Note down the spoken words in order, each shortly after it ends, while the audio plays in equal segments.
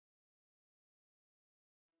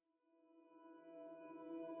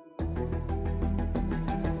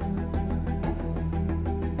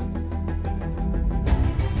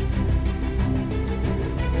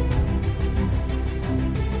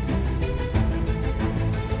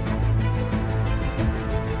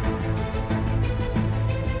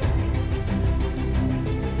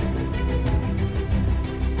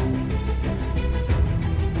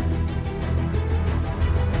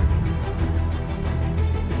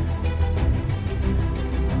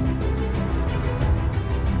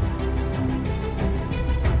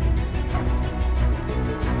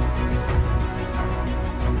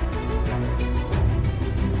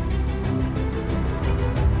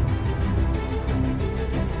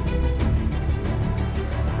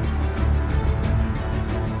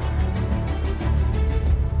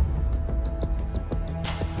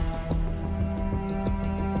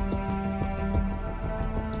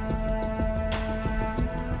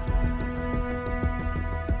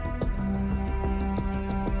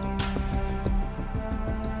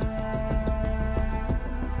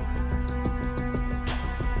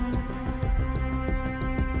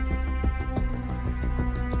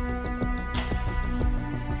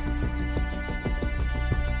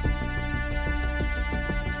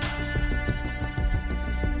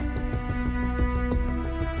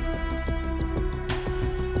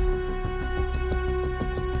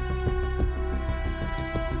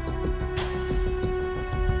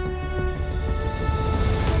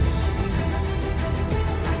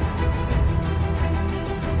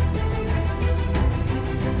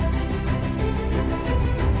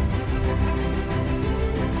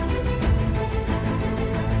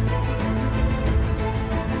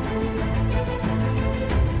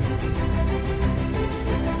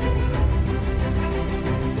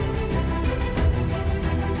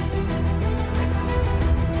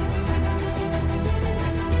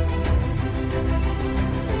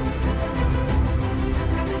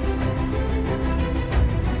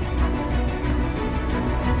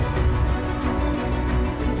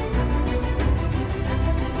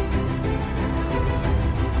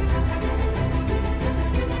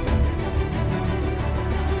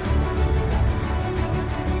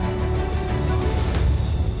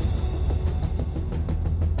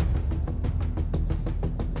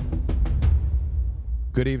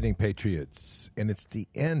Good evening, Patriots. And it's the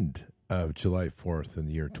end of July 4th in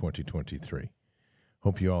the year 2023.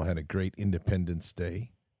 Hope you all had a great Independence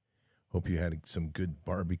Day. Hope you had some good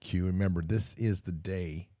barbecue. Remember, this is the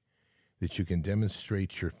day that you can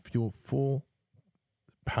demonstrate your full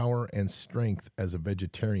power and strength as a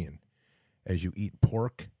vegetarian as you eat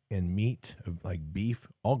pork and meat, like beef,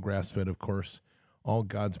 all grass-fed, of course, all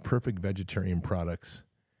God's perfect vegetarian products,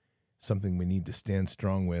 something we need to stand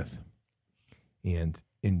strong with and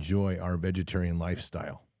enjoy our vegetarian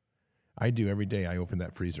lifestyle. I do every day. I open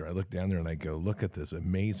that freezer. I look down there and I go, look at this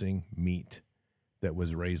amazing meat that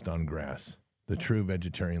was raised on grass, the true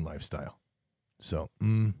vegetarian lifestyle. So,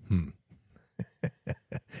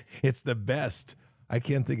 it's the best. I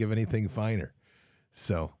can't think of anything finer.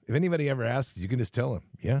 So if anybody ever asks, you can just tell them,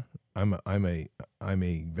 yeah, I'm a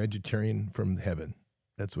vegetarian from heaven.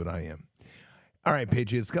 That's what I am. All right,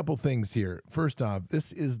 Patriots, a couple things here. First off,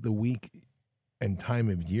 this is the week and time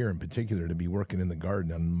of year in particular to be working in the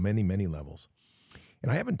garden on many, many levels.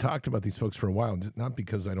 And I haven't talked about these folks for a while, not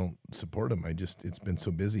because I don't support them. It's been so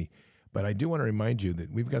busy. But I do want to remind you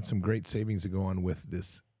that we've got some great savings to go on with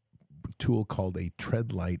this tool called a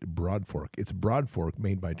Treadlite Broad Fork. It's Broad Fork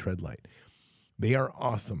made by Treadlite. They are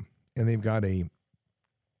awesome. And they've got a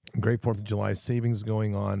great 4th of July savings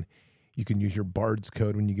going on. You can use your BARDS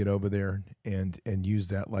code when you get over there and use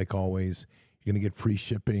that like always. You're going to get free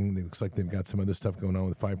shipping. It looks like they've got some other stuff going on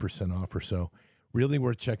with 5% off or so. Really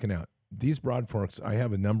worth checking out. These Broad Forks, I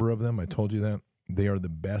have a number of them. I told you that. They are the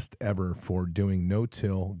best ever for doing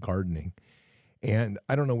no-till gardening. And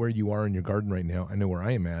I don't know where you are in your garden right now. I know where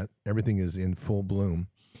I am at. Everything is in full bloom.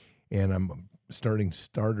 And I'm starting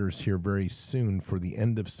starters here very soon for the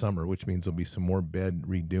end of summer, which means there'll be some more bed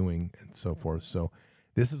redoing and so forth. So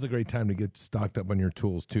this is a great time to get stocked up on your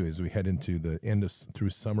tools, too, as we head into the end of through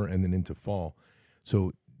summer and then into fall.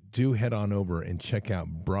 So do head on over and check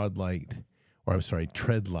out Treadlite,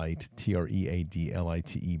 Treadlite,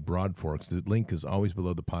 Broad Forks. The link is always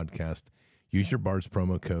below the podcast. Use your BARDS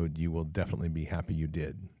promo code. You will definitely be happy you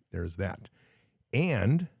did. There's that.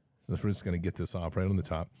 And, so we're just going to get this off right on the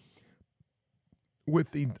top.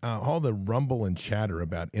 With the all the rumble and chatter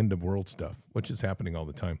about end of world stuff, which is happening all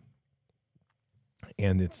the time.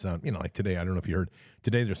 And it's, like today, I don't know if you heard,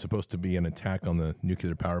 today there's supposed to be an attack on the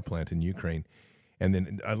nuclear power plant in Ukraine. And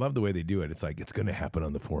then I love the way they do it. It's like, it's going to happen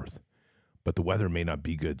on the 4th, but the weather may not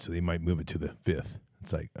be good, so they might move it to the 5th.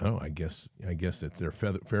 It's like, oh, I guess it's their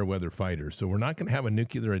fair weather fighters. So we're not going to have a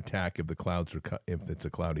nuclear attack if if it's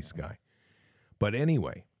a cloudy sky. But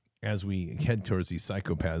anyway, as we head towards these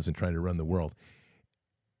psychopaths and try to run the world,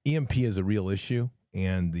 EMP is a real issue,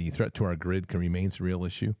 and the threat to our grid remains a real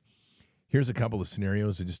issue. Here's a couple of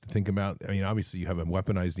scenarios just to think about. I mean, obviously, you have a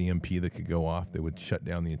weaponized EMP that could go off that would shut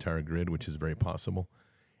down the entire grid, which is very possible.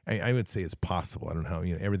 I would say it's possible. I don't know how,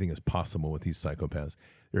 everything is possible with these psychopaths.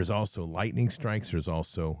 There's also lightning strikes. There's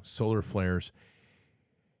also solar flares.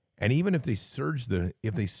 And even if they surge the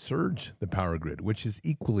power grid, which is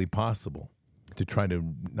equally possible to try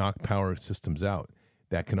to knock power systems out,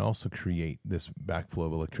 that can also create this backflow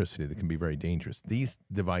of electricity that can be very dangerous. These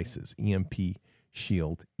devices, EMP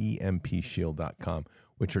Shield, EMPshield.com,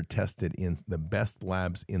 which are tested in the best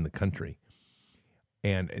labs in the country.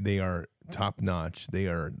 And they are top-notch. They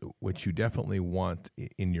are what you definitely want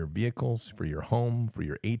in your vehicles, for your home, for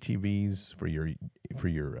your ATVs, for your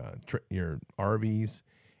RVs,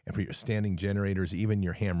 and for your standing generators, even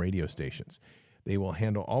your ham radio stations. They will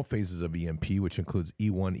handle all phases of EMP, which includes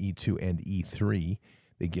E1, E2, and E3.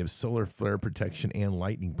 They give solar flare protection and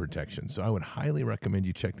lightning protection. So I would highly recommend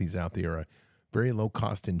you check these out. They are a very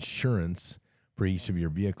low-cost insurance for each of your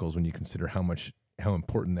vehicles when you consider how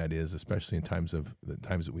important that is, especially in the times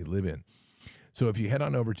that we live in. So if you head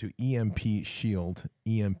on over to EMP Shield,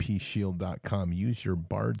 EMPshield.com, use your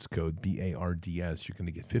BARDS code, BARDS, you're going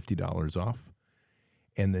to get $50 off.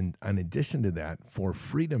 And then in addition to that, for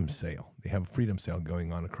Freedom Sale, they have a Freedom Sale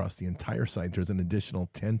going on across the entire site. There's an additional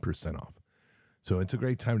 10% off. So it's a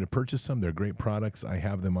great time to purchase them. They're great products. I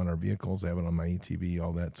have them on our vehicles. I have it on my ATV,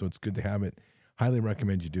 all that. So it's good to have it. Highly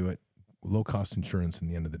recommend you do it. Low-cost insurance in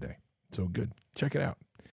the end of the day. So good. Check it out.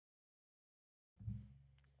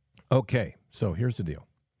 Okay, so here's the deal.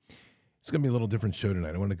 It's going to be a little different show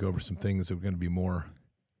tonight. I want to go over some things that are going to be more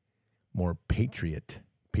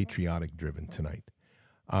patriotic driven tonight.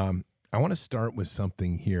 I want to start with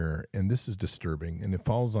something here, and this is disturbing, and it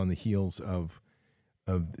falls on the heels of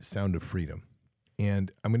the Sound of Freedom. And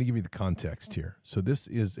I'm going to give you the context here. So this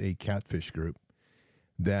is a catfish group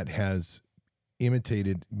that has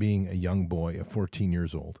imitated being a young boy of 14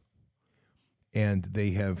 years old. And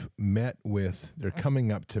they have they're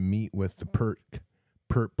coming up to meet with the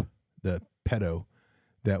perp, the pedo,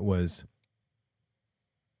 that was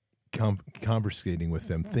conversating with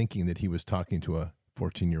them, thinking that he was talking to a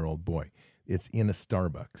 14-year-old boy. It's in a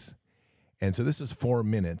Starbucks. And so this is 4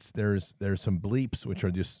 minutes. There's some bleeps, which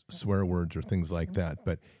are just swear words or things like that.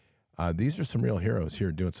 But these are some real heroes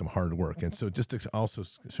here doing some hard work. And so just to also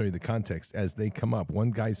show you the context, as they come up,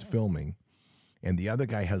 one guy's filming and the other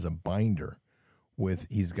guy has a binder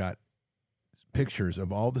he's got pictures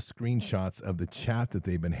of all the screenshots of the chat that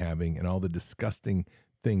they've been having and all the disgusting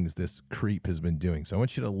things this creep has been doing. So I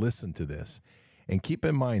want you to listen to this and keep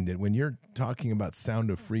in mind that when you're talking about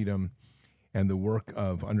Sound of Freedom and the work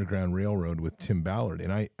of Underground Railroad with Tim Ballard,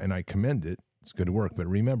 and I commend it, it's good work, but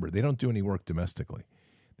remember, they don't do any work domestically.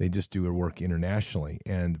 They just do their work internationally.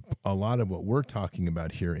 And a lot of what we're talking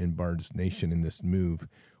about here in Bard's Nation in this move,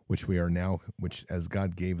 which we are now, which as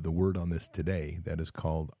God gave the word on this today, that is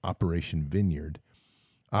called Operation Vineyard.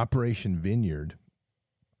 Operation Vineyard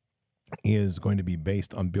is going to be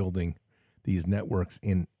based on building these networks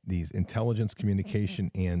in these intelligence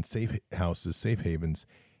communication and safe houses, safe havens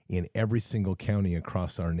in every single county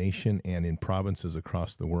across our nation and in provinces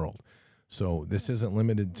across the world. So this isn't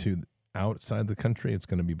limited to outside the country. It's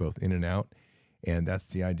going to be both in and out. And that's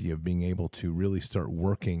the idea of being able to really start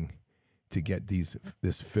working to get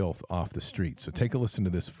this filth off the street. So take a listen to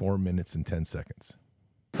this 4 minutes and 10 seconds.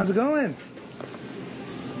 How's it going?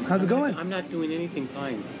 How's it going? I'm not doing anything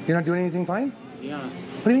fine. You're not doing anything fine? Yeah.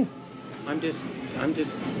 What do you mean? I'm just.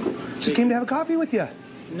 Just came to have a coffee with you.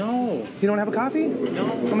 No. You don't have a coffee? No.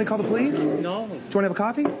 Want me to call the police? No. Do you want to have a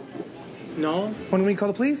coffee? No. Want me to call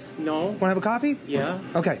the police? No. Want to have a coffee? Yeah.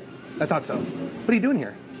 Okay. I thought so. What are you doing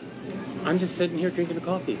here? I'm just sitting here drinking a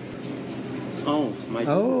coffee. Oh, my goodness.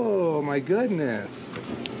 Oh, my goodness.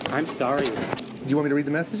 I'm sorry. Do you want me to read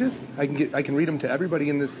the messages? I can read them to everybody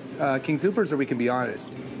in this King Soopers, or we can be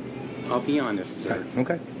honest. I'll be honest, sir.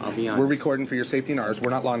 Okay. I'll be honest. We're recording for your safety and ours.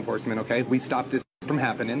 We're not law enforcement, okay? We stopped this from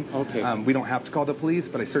happening. Okay. We don't have to call the police,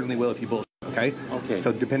 but I certainly will if you bullshit, okay? Okay.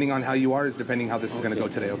 So depending on how you are is depending how this is going to go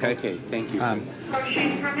today, okay? Okay, thank you, sir.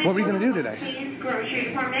 What were you going to do today?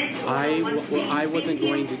 I wasn't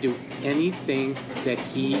going to do anything that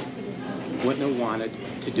he wouldn't have wanted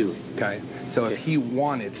to do. Okay. So if he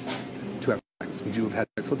wanted to have sex, would you have had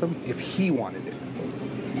sex with him? If he wanted it.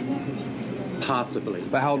 Possibly.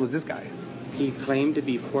 But how old was this guy? He claimed to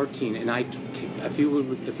be 14, and if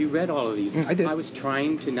you read all of these, I did. I was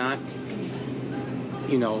trying to not,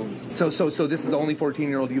 So this is the only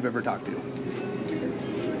 14-year-old you've ever talked to?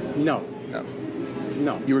 No.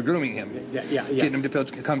 No. You were grooming him. Yes. Getting him to feel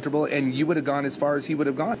comfortable, and you would have gone as far as he would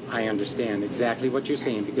have gone. I understand exactly what you're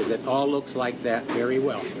saying, because it all looks like that very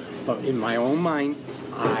well. But in my own mind,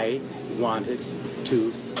 I wanted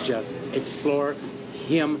to just explore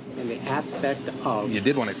him and the aspect of... You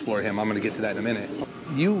did want to explore him. I'm going to get to that in a minute.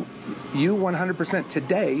 You 100%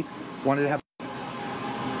 today wanted to have sex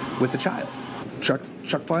with the child. Chuck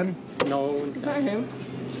Fun? No. Is that him?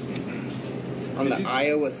 On the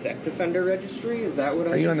Iowa Sex Offender Registry? Is that what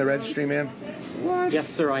Are you on the registry, man? What? Yes,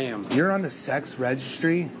 sir, I am. You're on the sex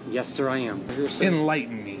registry? Yes, sir, I am.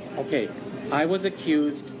 Enlighten me. Okay, I was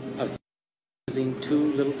accused of using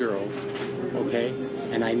 2 little girls, okay,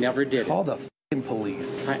 and I never did Call it. the f***ing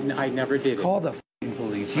police. I never did it. Call the f***ing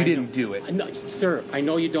police. You didn't do it. No, sir, I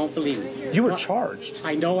know you don't believe me. You were charged.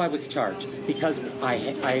 I know I was charged because I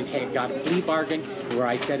had got a plea bargain where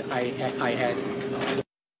I said I had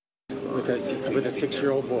with a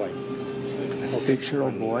 6-year-old boy. A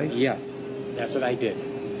 6-year-old boy? Yes, that's what I did.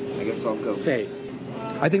 I guess I'll go. Say.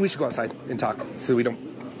 I think we should go outside and talk so we don't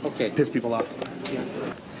piss people off. Yes,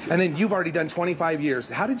 sir. And then you've already done 25 years.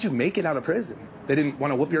 How did you make it out of prison? They didn't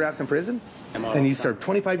want to whoop your ass in prison? And you served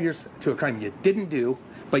 25 years to a crime you didn't do,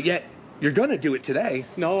 but yet you're going to do it today.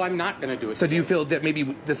 No, I'm not going to do it. So do you feel that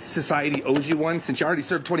maybe the society owes you one since you already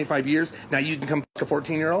served 25 years? Now you can come a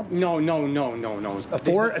 14-year-old? No. A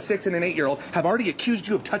 4, a 6, and an 8-year-old have already accused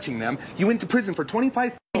you of touching them. You went to prison for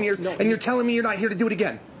 25 years, and you're telling me you're not here to do it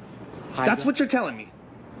again. That's what you're telling me.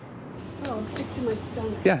 Oh, I'm sick to my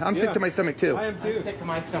stomach. Yeah, I'm sick to my stomach, too. I am too. I'm sick to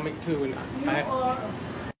my stomach, too. And You are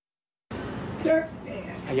dirt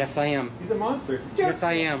man. Yes, I am. He's a monster. Yes,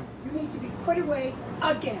 I am. You need to be put away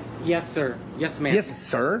again. Yes, sir. Yes, ma'am. Yes,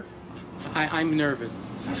 sir. I'm nervous.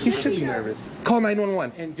 You should be nervous. Call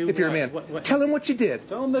 911 And do if you're a what? man. What? Tell him what you did.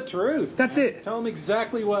 Tell him the truth. That's it. Tell him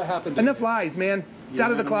exactly what happened. Enough lies, man. It's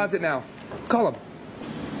out of the closet now. Call him.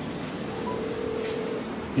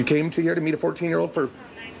 You came to here to meet a 14-year-old for...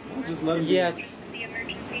 Just let him do Yes.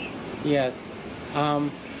 it. Yes.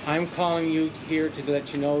 I'm calling you here to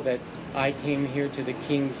let you know that I came here to the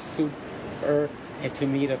King Super and to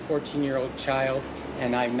meet a 14-year-old child,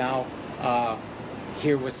 and I'm now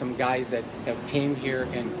here with some guys that came here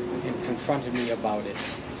and confronted me about it.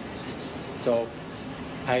 So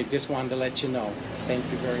I just wanted to let you know. Thank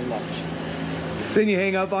you very much. Then you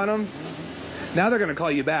hang up on them. Now they're going to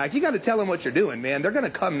call you back. You got to tell them what you're doing, man. They're going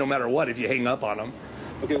to come no matter what if you hang up on them.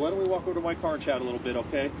 Okay, why don't we walk over to my car and chat a little bit,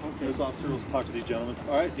 okay? This officer will talk to these gentlemen.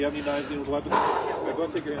 All right, do you have any knives, needles, weapons? Okay, go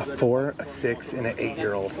and take your hands. 4, a 6, and an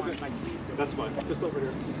 8-year-old. That's fine. Just over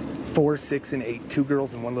here. 4, 6, and 8. 2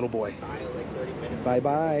 girls and 1 little boy.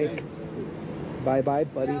 Bye-bye. Bye-bye,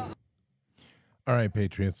 buddy. All right,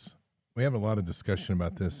 Patriots. We have a lot of discussion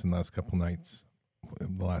about this in the last couple nights,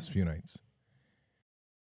 the last few nights.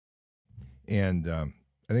 And I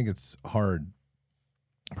think it's hard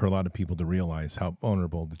for a lot of people to realize how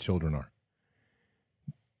vulnerable the children are.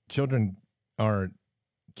 Children are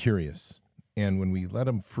curious. And when we let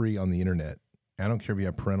them free on the internet, I don't care if you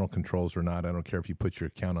have parental controls or not. I don't care if you put your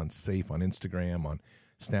account on safe on Instagram, on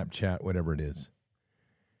Snapchat, whatever it is.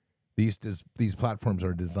 These platforms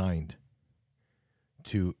are designed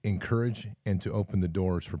to encourage and to open the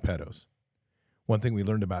doors for pedos. One thing we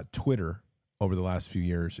learned about Twitter over the last few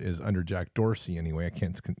years is under Jack Dorsey anyway.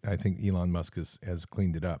 I think Elon Musk has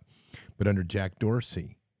cleaned it up. But under Jack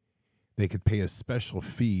Dorsey, they could pay a special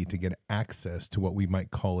fee to get access to what we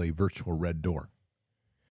might call a virtual red door.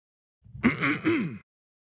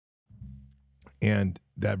 And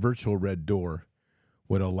that virtual red door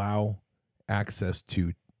would allow access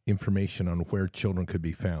to information on where children could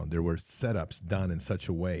be found. There were setups done in such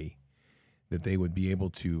a way that they would be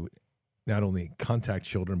able to not only contact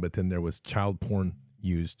children, but then there was child porn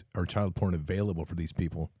used or child porn available for these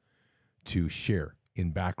people to share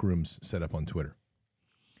in back rooms set up on Twitter.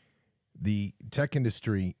 The tech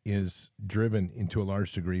industry is driven into a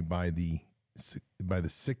large degree by the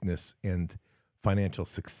sickness and financial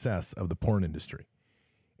success of the porn industry.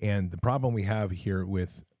 And the problem we have here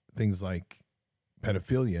with things like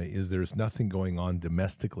pedophilia is there's nothing going on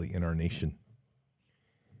domestically in our nation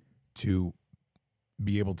to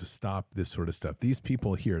be able to stop this sort of stuff. These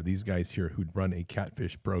people here, these guys here who run a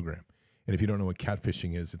catfish program, and if you don't know what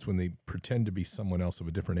catfishing is, it's when they pretend to be someone else of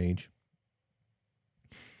a different age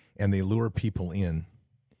and they lure people in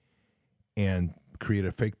and create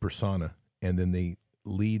a fake persona, and then they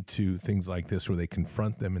lead to things like this where they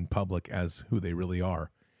confront them in public as who they really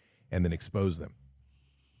are and then expose them.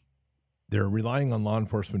 They're relying on law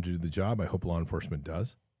enforcement to do the job. I hope law enforcement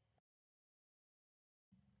does.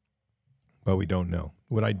 But we don't know.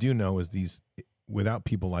 What I do know is without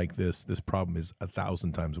people like this problem is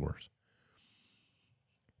 1,000 times worse.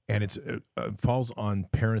 And it falls on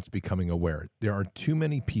parents becoming aware. There are too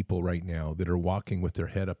many people right now that are walking with their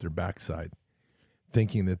head up their backside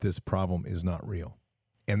thinking that this problem is not real.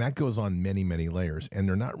 And that goes on many, many layers. And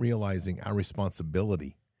they're not realizing our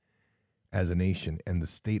responsibility as a nation and the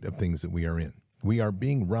state of things that we are in. We are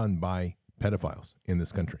being run by pedophiles in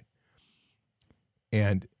this country.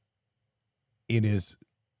 And it is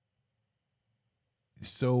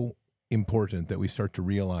so important that we start to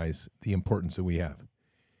realize the importance that we have.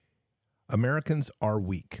 Americans are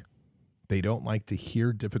weak. They don't like to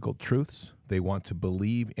hear difficult truths. They want to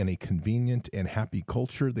believe in a convenient and happy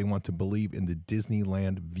culture. They want to believe in the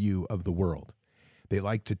Disneyland view of the world. They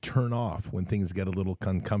like to turn off when things get a little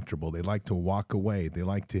uncomfortable. They like to walk away. They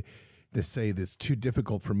like to say that it's too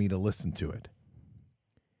difficult for me to listen to it.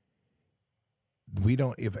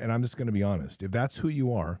 And I'm just going to be honest, if that's who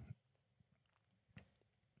you are,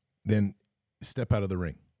 then step out of the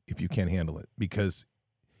ring if you can't handle it, because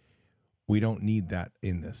we don't need that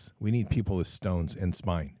in this. We need people with stones and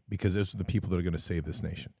spine, because those are the people that are going to save this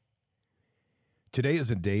nation. Today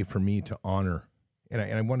is a day for me to honor, and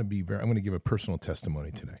I want to be I'm going to give a personal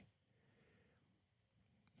testimony today.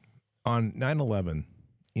 On 9/11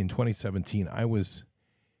 in 2017, I was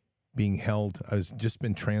being held. I was just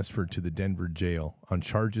been transferred to the Denver jail on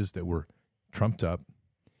charges that were trumped up,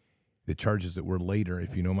 the charges that were later,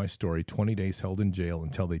 if you know my story, 20 days held in jail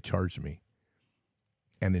until they charged me.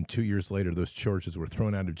 And then 2 years later, those charges were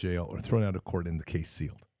thrown out of jail or thrown out of court and the case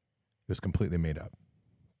sealed. It was completely made up.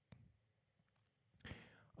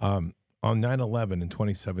 On 9/11 in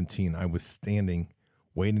 2017, I was standing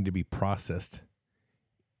waiting to be processed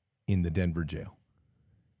in the Denver jail.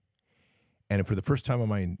 And for the first time in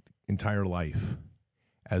my entire life,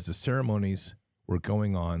 as the ceremonies were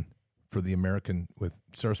going on for the American with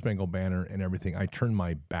Star Spangled Banner and everything, I turned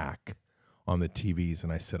my back on the TVs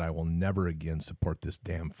and I said, I will never again support this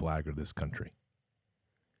damn flag or this country.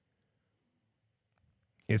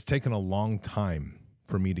 It's taken a long time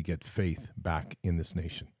for me to get faith back in this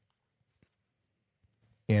nation.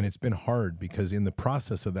 And it's been hard because in the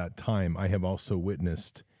process of that time, I have also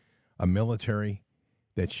witnessed a military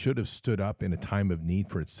that should have stood up in a time of need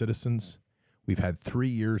for its citizens. We've had 3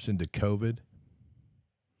 years into COVID,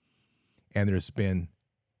 and there's been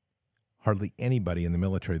hardly anybody in the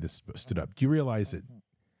military that stood up. Do you realize that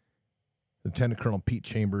Lieutenant Colonel Pete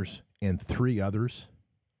Chambers and 3 others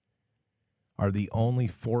are the only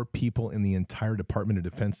 4 people in the entire Department of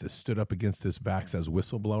Defense that stood up against this vax as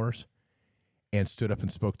whistleblowers and stood up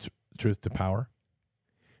and spoke truth to power?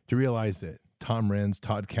 Do you realize that Tom Renz,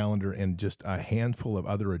 Todd Callender, and just a handful of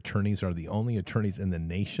other attorneys are the only attorneys in the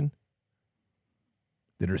nation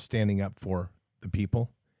that are standing up for the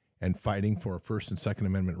people and fighting for First and Second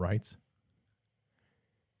Amendment rights?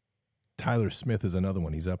 Tyler Smith is another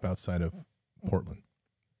one. He's up outside of Portland.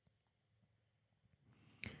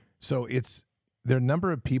 So there are a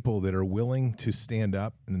number of people that are willing to stand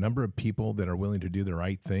up, and the number of people that are willing to do the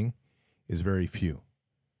right thing is very few.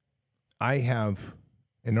 I have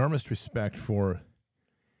enormous respect for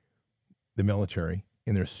the military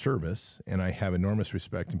in their service, and I have enormous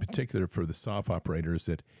respect in particular for the SOF operators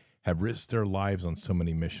that have risked their lives on so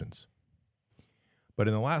many missions. But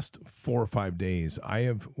in the last 4 or 5 days, I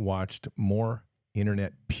have watched more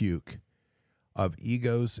internet puke of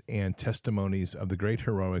egos and testimonies of the great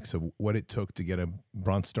heroics of what it took to get a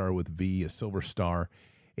Bronze Star with V, a Silver Star,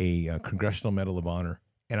 a Congressional Medal of Honor.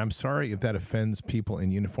 And I'm sorry if that offends people in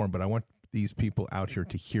uniform, but I want these people out here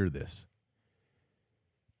to hear this.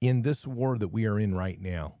 In this war that we are in right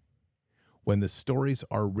now, when the stories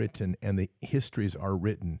are written and the histories are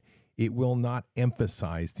written, it will not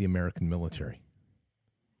emphasize the American military.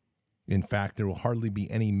 In fact, there will hardly be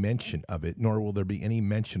any mention of it, nor will there be any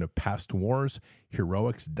mention of past wars,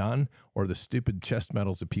 heroics done, or the stupid chest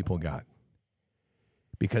medals that people got.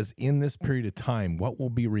 Because in this period of time, what will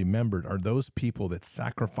be remembered are those people that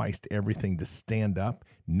sacrificed everything to stand up,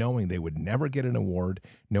 knowing they would never get an award,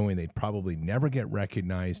 knowing they'd probably never get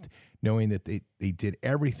recognized, knowing that they did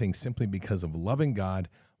everything simply because of loving God,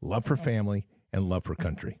 love for family, and love for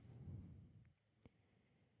country.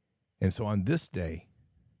 And so on this day,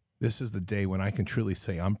 this is the day when I can truly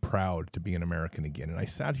say I'm proud to be an American again. And I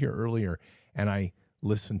sat here earlier and I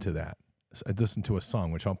listened to that. I listened to a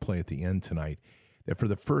song, which I'll play at the end tonight, that for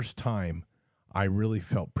the first time, I really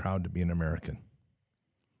felt proud to be an American.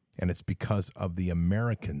 And it's because of the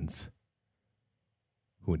Americans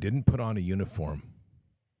who didn't put on a uniform,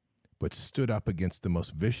 but stood up against the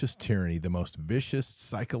most vicious tyranny, the most vicious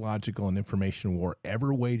psychological and information war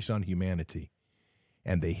ever waged on humanity.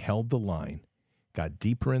 And they held the line, got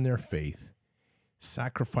deeper in their faith,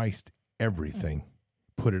 sacrificed everything,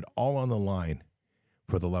 put it all on the line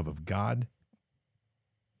for the love of God,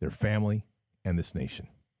 their family, and this nation.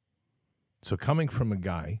 So coming from a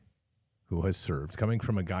guy who has served, coming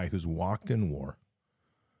from a guy who's walked in war,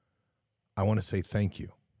 I want to say thank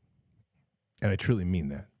you. And I truly mean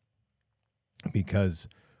that. Because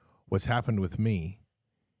what's happened with me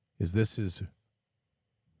is this has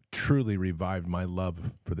truly revived my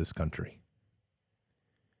love for this country.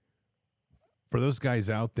 For those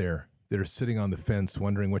guys out there that are sitting on the fence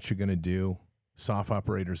wondering what you're going to do, SOF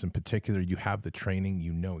operators in particular, you have the training,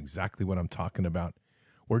 you know exactly what I'm talking about.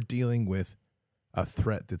 We're dealing with a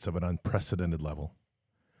threat that's of an unprecedented level.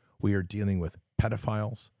 We are dealing with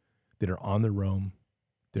pedophiles that are on the roam.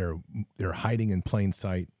 They're hiding in plain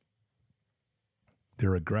sight.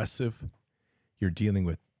 They're aggressive. You're dealing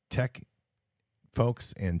with tech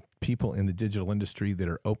folks and people in the digital industry that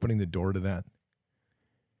are opening the door to that.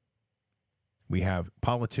 We have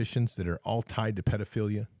politicians that are all tied to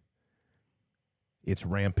pedophilia. It's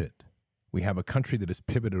rampant. We have a country that has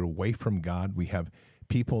pivoted away from God. We have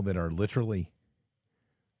people that are literally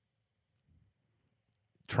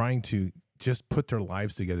trying to just put their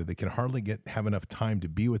lives together. They can hardly have enough time to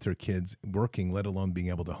be with their kids working, let alone being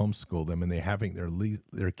able to homeschool them. And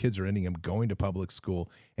their kids are ending up going to public school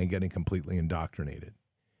and getting completely indoctrinated.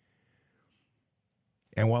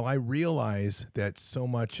 And while I realize that so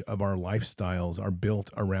much of our lifestyles are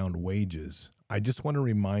built around wages, I just want to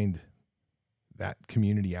remind that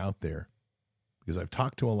community out there, because I've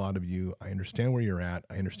talked to a lot of you. I understand where you're at.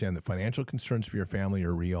 I understand that financial concerns for your family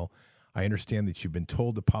are real. I understand that you've been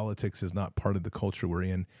told that politics is not part of the culture we're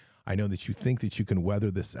in. I know that you think that you can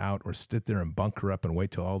weather this out or sit there and bunker up and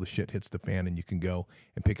wait till all the shit hits the fan and you can go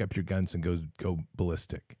and pick up your guns and go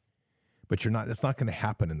ballistic. But you're not. That's not going to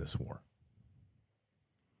happen in this war.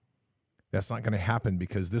 That's not going to happen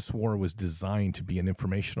because this war was designed to be an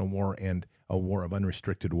informational war and a war of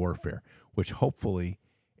unrestricted warfare, which hopefully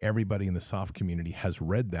everybody in the SOF community has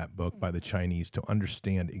read that book by the Chinese to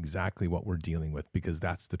understand exactly what we're dealing with, because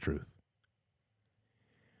that's the truth.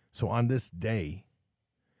 So on this day,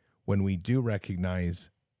 when we do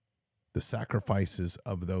recognize the sacrifices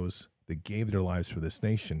of those that gave their lives for this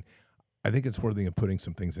nation, I think it's worthy of putting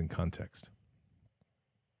some things in context.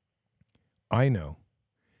 I know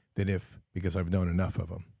that because I've known enough of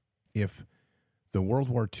them, if the World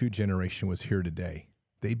War II generation was here today,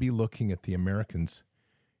 they'd be looking at the Americans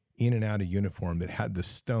in and out of uniform that had the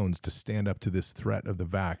stones to stand up to this threat of the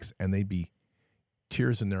vax, and they'd be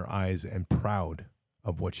tears in their eyes and proud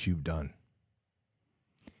of what you've done.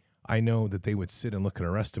 I know that they would sit and look at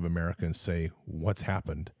the rest of America and say, what's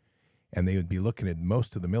happened? And they would be looking at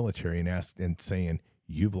most of the military and saying,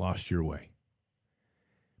 you've lost your way.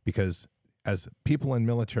 Because as people in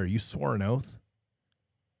military, you swore an oath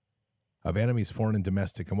of enemies, foreign and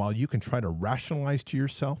domestic. And while you can try to rationalize to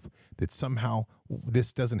yourself that somehow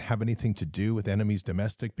this doesn't have anything to do with enemies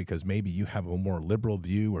domestic because maybe you have a more liberal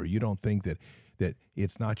view or you don't think that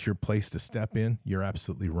it's not your place to step in, you're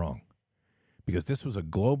absolutely wrong. Because this was a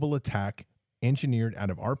global attack engineered out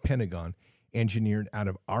of our Pentagon, engineered out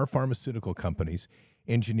of our pharmaceutical companies,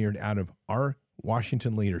 engineered out of our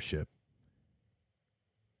Washington leadership.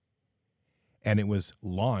 And it was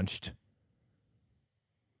launched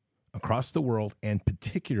across the world, and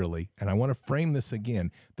particularly, and I want to frame this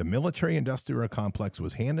again, the military-industrial complex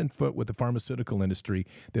was hand and foot with the pharmaceutical industry.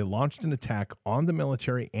 They launched an attack on the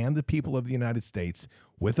military and the people of the United States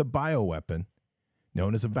with a bioweapon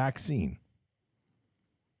known as a vaccine.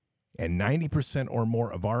 And 90% or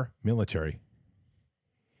more of our military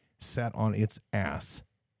sat on its ass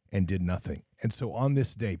and did nothing. And so on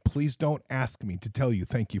this day, please don't ask me to tell you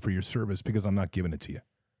thank you for your service because I'm not giving it to you.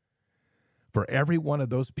 For every one of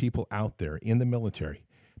those people out there in the military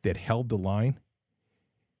that held the line,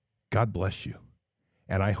 God bless you.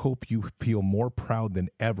 And I hope you feel more proud than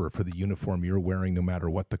ever for the uniform you're wearing, no matter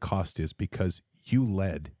what the cost is, because you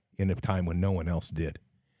led in a time when no one else did.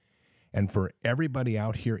 And for everybody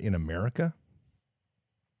out here in America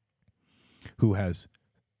who has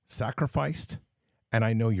sacrificed, and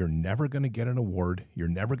I know you're never going to get an award. You're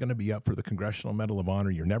never going to be up for the Congressional Medal of Honor.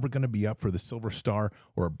 You're never going to be up for the Silver Star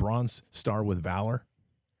or a Bronze Star with Valor.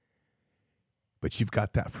 But you've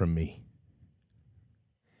got that from me.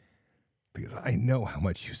 Because I know how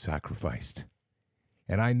much you sacrificed.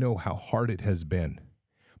 And I know how hard it has been.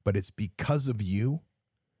 But it's because of you.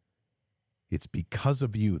 It's because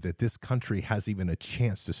of you that this country has even a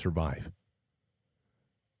chance to survive.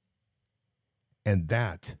 And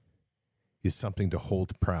that is something to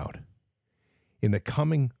hold proud. In the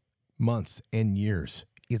coming months and years,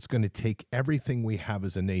 it's going to take everything we have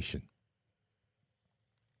as a nation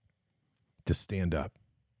to stand up.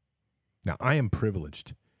 Now, I am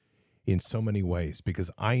privileged in so many ways because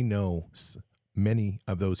I know many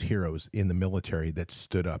of those heroes in the military that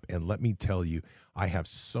stood up. And let me tell you, I have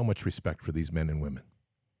so much respect for these men and women.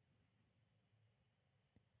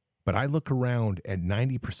 But I look around at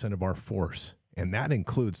 90% of our force, and that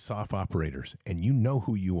includes soft operators, and you know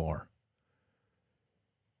who you are.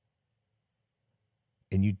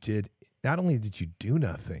 And not only did you do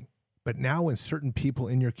nothing, but now when certain people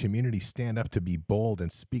in your community stand up to be bold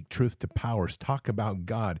and speak truth to powers, talk about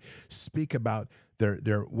God, speak about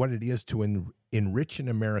their what it is to enrich in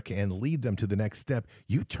America and lead them to the next step,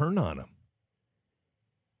 you turn on them.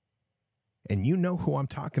 And you know who I'm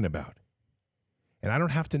talking about. And I don't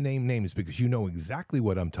have to name names because you know exactly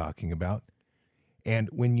what I'm talking about. And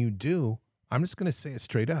when you do, I'm just going to say it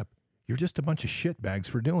straight up. You're just a bunch of shitbags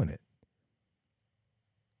for doing it.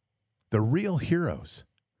 The real heroes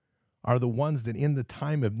are the ones that in the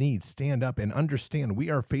time of need stand up and understand we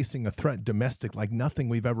are facing a threat domestic like nothing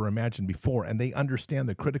we've ever imagined before, and they understand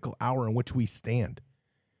the critical hour in which we stand.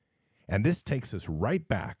 And this takes us right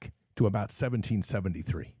back to about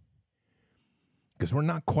 1773. Because we're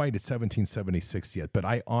not quite at 1776 yet, but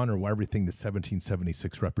I honor everything that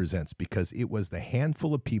 1776 represents because it was the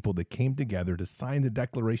handful of people that came together to sign the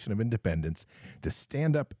Declaration of Independence, to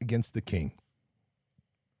stand up against the king,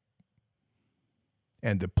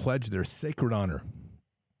 and to pledge their sacred honor,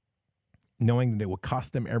 knowing that it would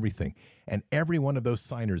cost them everything. And every one of those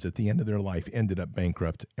signers at the end of their life ended up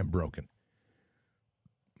bankrupt and broken.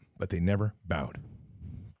 But they never bowed.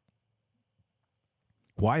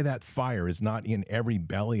 Why that fire is not in every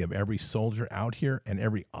belly of every soldier out here and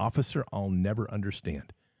every officer, I'll never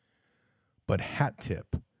understand. But hat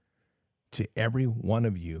tip to every one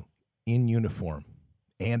of you in uniform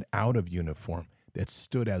and out of uniform that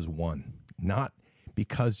stood as one. Not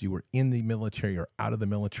because you were in the military or out of the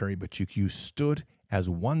military, but you stood as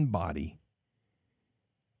one body,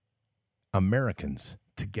 Americans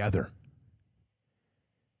together,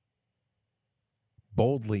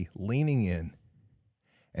 boldly leaning in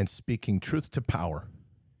and speaking truth to power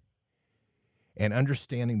and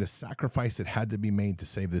understanding the sacrifice that had to be made to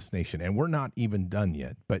save this nation. And we're not even done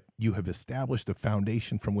yet, but you have established a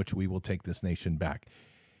foundation from which we will take this nation back.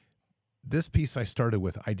 This piece I started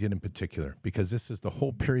with, I did in particular, because this is the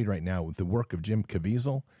whole period right now with the work of Jim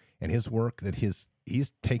Caviezel and his work that he's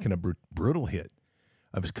taken a brutal hit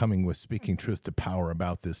of coming with Speaking Truth to Power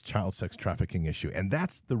about this child sex trafficking issue. And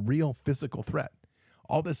that's the real physical threat.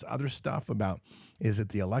 All this other stuff about, is it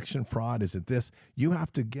the election fraud? Is it this? You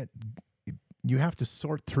have to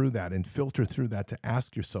sort through that and filter through that to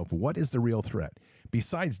ask yourself, what is the real threat?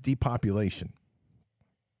 Besides depopulation.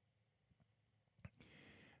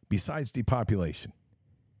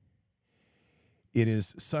 It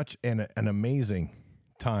is such an amazing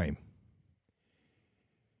time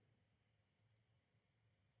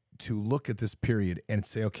to look at this period and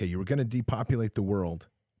say, okay, you were going to depopulate the world,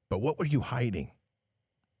 but what were you hiding?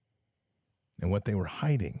 And what they were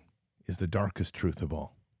hiding is the darkest truth of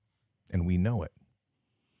all. And we know it.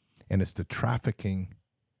 And it's the trafficking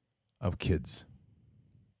of kids.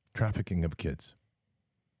 Trafficking of kids.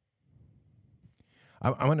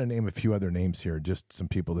 I'm going to name a few other names here, just some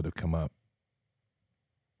people that have come up.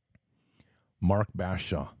 Mark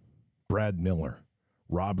Bashaw, Brad Miller,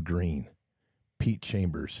 Rob Green, Pete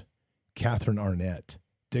Chambers, Catherine Arnett,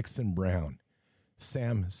 Dixon Brown,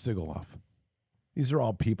 Sam Sigaloff. These are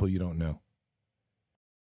all people you don't know,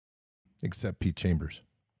 except Pete Chambers.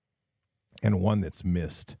 And one that's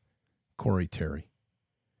missed, Corey Terry,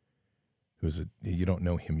 you don't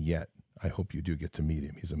know him yet. I hope you do get to meet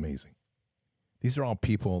him. He's amazing. These are all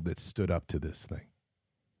people that stood up to this thing.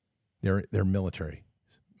 They're military,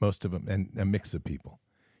 most of them, and a mix of people.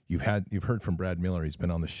 You've heard from Brad Miller. He's been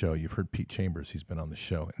on the show. You've heard Pete Chambers. He's been on the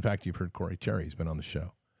show. In fact, you've heard Corey Terry. He's been on the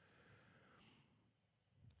show.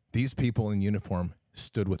 These people in uniform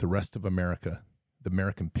stood with the rest of America, the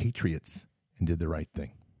American patriots, and did the right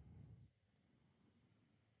thing.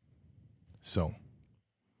 So,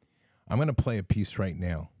 I'm going to play a piece right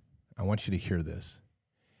now. I want you to hear this.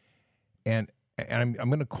 And I'm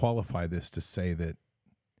going to qualify this to say that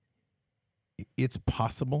it's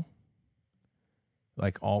possible,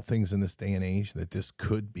 like all things in this day and age, that this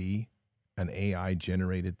could be an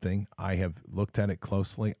AI-generated thing. I have looked at it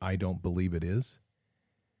closely. I don't believe it is.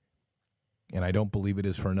 And I don't believe it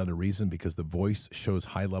is for another reason, because the voice shows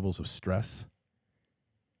high levels of stress.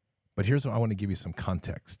 But here's what I want to give you some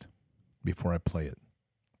context before I play it.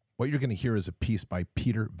 What you're going to hear is a piece by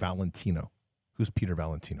Peter Valentino. Who's Peter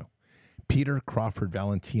Valentino? Peter Crawford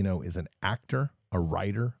Valentino is an actor, a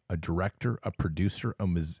writer, a director, a producer, a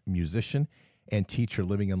musician, and teacher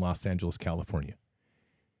living in Los Angeles, California.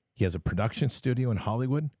 He has a production studio in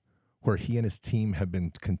Hollywood where he and his team have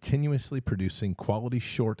been continuously producing quality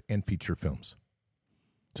short and feature films.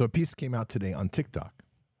 So a piece came out today on TikTok.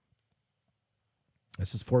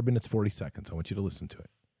 This is 4 minutes, 40 seconds. I want you to listen to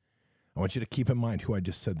it. I want you to keep in mind who I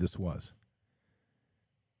just said this was.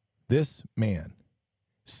 This man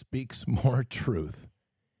speaks more truth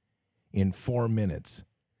in 4 minutes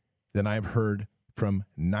than I've heard from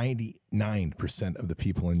 99% of the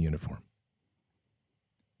people in uniform.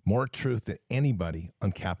 More truth than anybody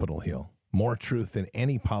on Capitol Hill. More truth than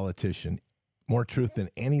any politician. More truth than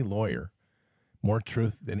any lawyer. More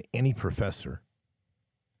truth than any professor.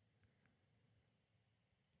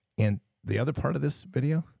 And the other part of this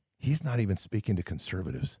video, he's not even speaking to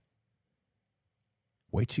conservatives.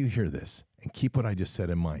 Wait till you hear this and keep what I just said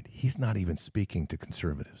in mind. He's not even speaking to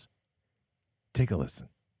conservatives. Take a listen.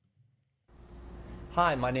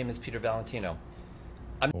 Hi, my name is Peter Valentino.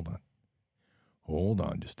 Hold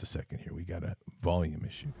on just a second here. We got a volume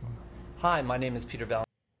issue going on. Hi, my name is Peter Valentino.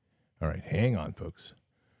 All right, hang on, folks.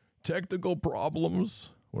 Technical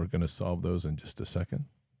problems. We're going to solve those in just a second.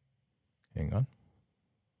 Hang on.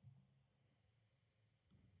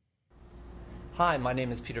 Hi, my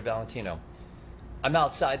name is Peter Valentino. I'm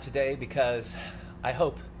outside today because I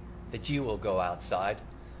hope that you will go outside.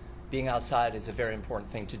 Being outside is a very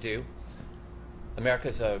important thing to do. America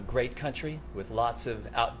is a great country with lots of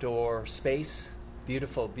outdoor space,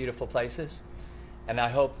 beautiful, beautiful places, and I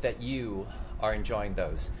hope that you are enjoying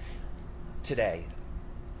those today.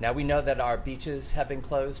 Now, we know that our beaches have been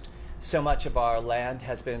closed. So much of our land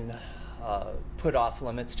has been put off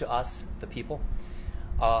limits to us, the people.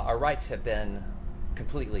 Our rights have been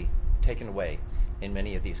completely taken away in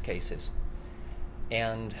many of these cases.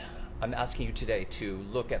 And I'm asking you today to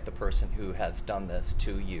look at the person who has done this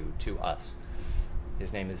to you, to us.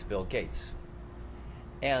 His name is Bill Gates.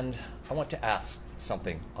 And I want to ask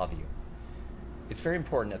something of you. It's very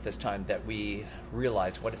important at this time that we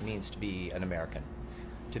realize what it means to be an American,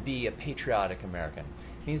 to be a patriotic American.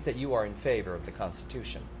 It means that you are in favor of the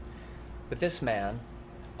Constitution. But this man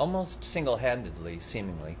almost single-handedly,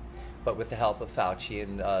 seemingly, but with the help of Fauci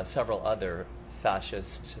and several other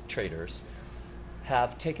fascist traitors,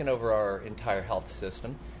 have taken over our entire health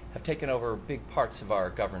system, have taken over big parts of our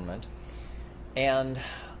government, and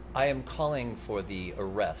I am calling for the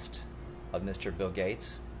arrest of Mr. Bill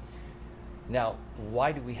Gates. Now,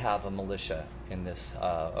 why do we have a militia in this,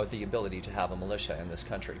 or the ability to have a militia in this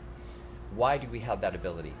country? Why do we have that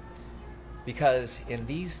ability? Because in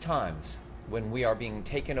these times, when we are being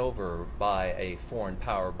taken over by a foreign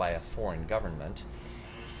power, by a foreign government,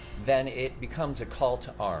 then it becomes a call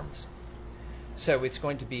to arms. So it's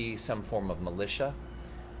going to be some form of militia,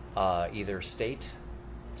 either state,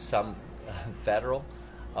 some federal,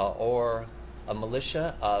 or a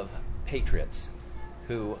militia of patriots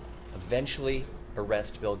who eventually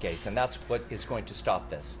arrest Bill Gates. And that's what is going to stop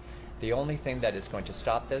this. The only thing that is going to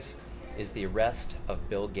stop this is the arrest of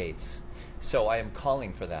Bill Gates. So I am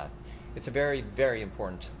calling for that. It's a very, very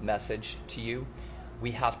important message to you.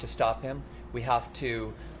 We have to stop him. We have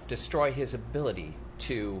to destroy his ability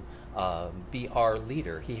to be our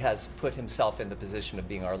leader. He has put himself in the position of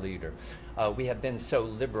being our leader. We have been so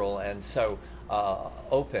liberal and so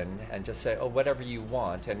open and just say, oh, whatever you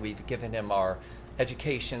want. And we've given him our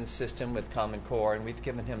education system with Common Core, and we've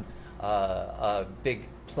given him a big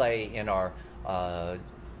play in our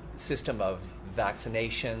system of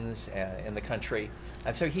vaccinations in the country.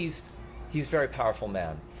 And so he's a very powerful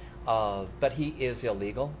man. But he is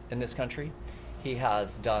illegal in this country. He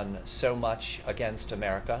has done so much against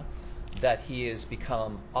America that he has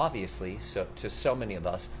become, obviously, so to so many of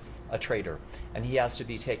us, a traitor. And he has to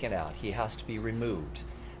be taken out. He has to be removed.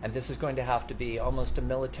 And this is going to have to be almost a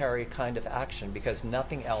military kind of action because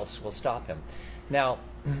nothing else will stop him. Now,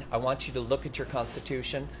 I want you to look at your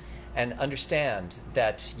Constitution and understand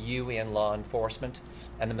that you in law enforcement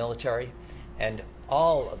and the military and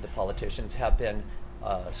all of the politicians have been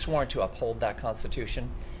sworn to uphold that Constitution.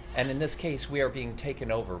 And in this case, we are being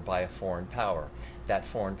taken over by a foreign power. That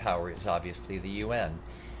foreign power is obviously the UN.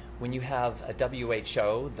 When you have a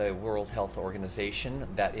WHO, the World Health Organization,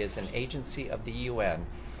 that is an agency of the UN,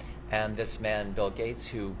 and this man, Bill Gates,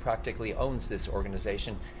 who practically owns this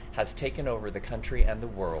organization, has taken over the country and the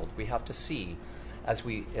world, we have to see, as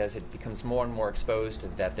it becomes more and more exposed,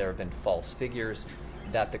 that there have been false figures,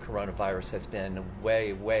 that the coronavirus has been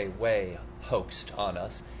way, way, way hoaxed on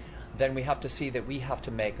us, then we have to see that we have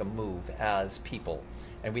to make a move as people,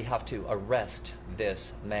 and we have to arrest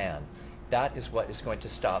this man. That is what is going to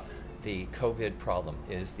stop the COVID problem,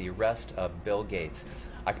 is the arrest of Bill Gates.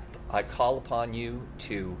 I call upon you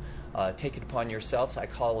to take it upon yourselves. I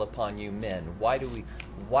call upon you men. Why do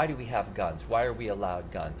we have guns? Why are we allowed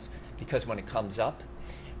guns? Because when it comes up,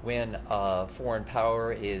 when foreign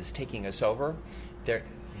power is taking us over, there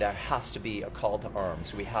has to be a call to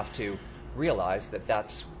arms. We have to realize that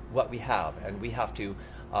that's what we have, and we have to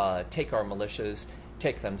take our militias,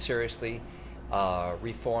 take them seriously,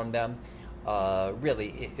 reform them.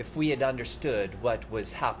 Really, if we had understood what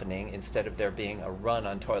was happening, instead of there being a run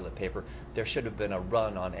on toilet paper, there should have been a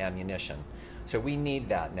run on ammunition. So we need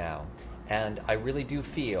that now. And I really do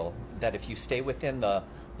feel that if you stay within the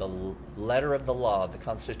letter of the law, the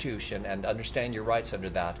Constitution, and understand your rights under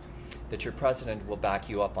that your president will back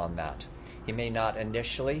you up on that. He may not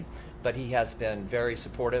initially, but he has been very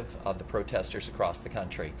supportive of the protesters across the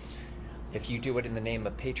country. If you do it in the name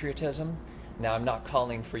of patriotism, now I'm not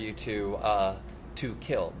calling for you to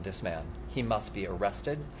kill this man. He must be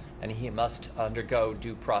arrested, and he must undergo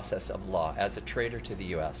due process of law as a traitor to the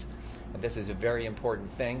U.S. And this is a very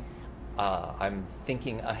important thing. I'm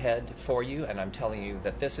thinking ahead for you, and I'm telling you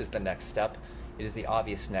that this is the next step. It is the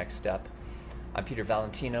obvious next step. I'm Peter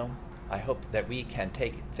Valentino. I hope that we can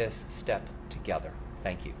take this step together.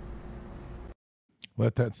 Thank you.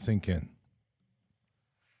 Let that sink in.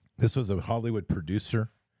 This was a Hollywood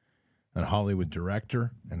producer, a Hollywood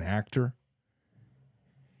director, an actor,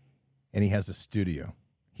 and he has a studio.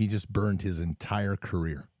 He just burned his entire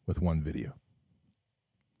career with one video.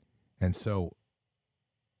 And so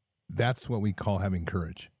that's what we call having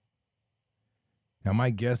courage. Now,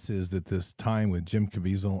 my guess is that this time with Jim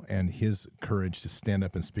Caviezel and his courage to stand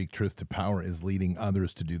up and speak truth to power is leading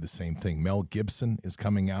others to do the same thing. Mel Gibson is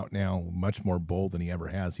coming out now much more bold than he ever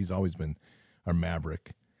has. He's always been a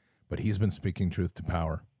maverick, but he's been speaking truth to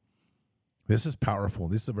power. This is powerful.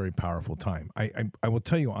 This is a very powerful time. I will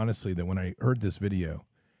tell you honestly that when I heard this video,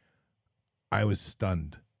 I was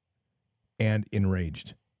stunned and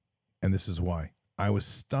enraged. And this is why. I was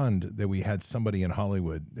stunned that we had somebody in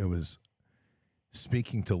Hollywood that was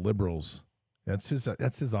speaking to liberals. That's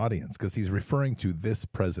his audience, because he's referring to this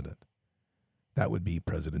president. That would be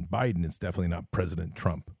President Biden. It's definitely not President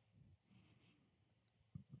Trump.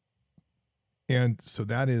 And so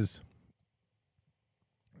that's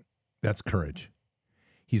courage.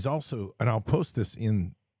 He's also, and I'll post this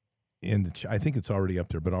in the I think it's already up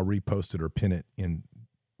there, but I'll repost it or pin it in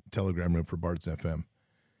Telegram room for Bards FM.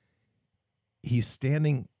 He's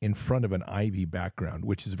standing in front of an ivy background,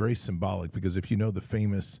 which is very symbolic because if you know the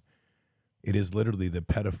famous, it is literally the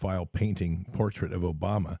pedophile painting portrait of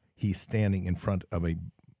Obama. He's standing in front of a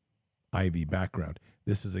ivy background.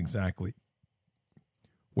 This is exactly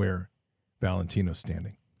where Valentino's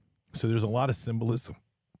standing. So there's a lot of symbolism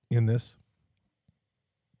in this.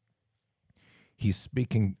 He's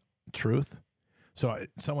speaking truth. So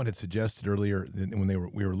someone had suggested earlier when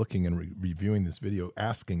we were looking and reviewing this video,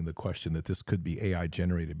 asking the question that this could be AI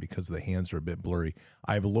generated because the hands are a bit blurry.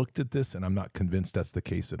 I've looked at this and I'm not convinced that's the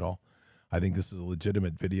case at all. I think this is a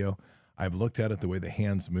legitimate video. I've looked at it, the way the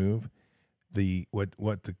hands move.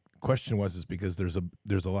 What the question was is because there's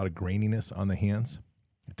a lot of graininess on the hands.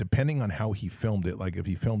 Depending on how he filmed it, like if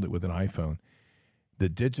he filmed it with an iPhone, the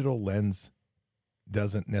digital lens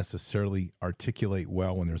doesn't necessarily articulate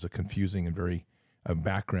well when there's a confusing and a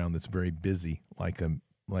background that's very busy like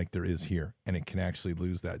there is here, and it can actually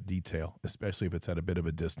lose that detail, especially if it's at a bit of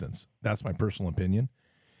a distance. That's my personal opinion,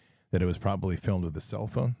 that it was probably filmed with a cell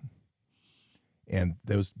phone. And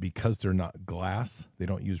those, because they're not glass, they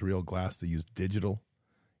don't use real glass, they use digital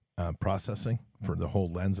processing for the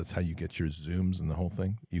whole lens. That's how you get your zooms and the whole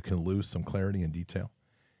thing. You can lose some clarity and detail.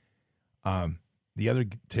 The other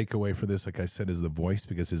takeaway for this, like I said, is the voice,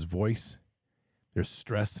 because his voice, there's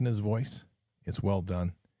stress in his voice. It's well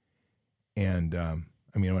done. And I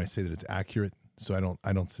mean, when I say that it's accurate, so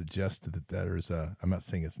I don't suggest that there's I'm not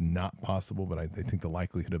saying it's not possible, but I think the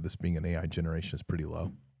likelihood of this being an AI generation is pretty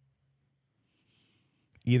low.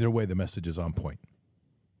 Either way, the message is on point.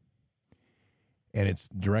 And it's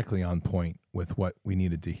directly on point with what we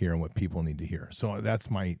needed to hear and what people need to hear. So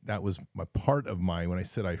that was my part of when I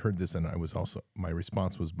said I heard this, and my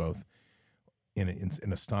response was both in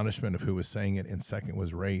astonishment of who was saying it, and second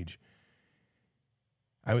was rage.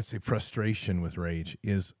 I would say frustration with rage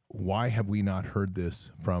is, why have we not heard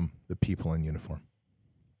this from the people in uniform?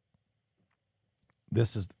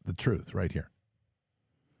 This is the truth right here.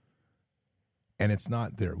 And it's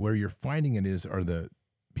not there. Where you're finding it are the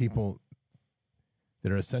people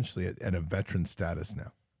that are essentially at a veteran status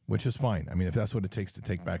now, which is fine. I mean, if that's what it takes to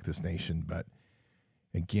take back this nation. But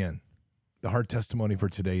again, the hard testimony for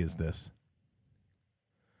today is this.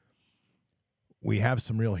 We have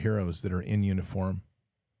some real heroes that are in uniform,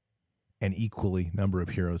 and equally number of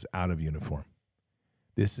heroes out of uniform.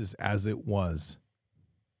 This is as it was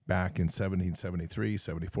back in 1773,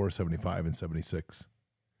 74, 75, and 76,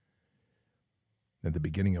 at the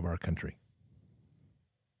beginning of our country.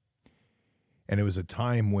 And it was a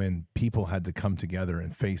time when people had to come together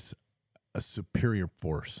and face a superior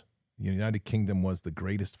force. The United Kingdom was the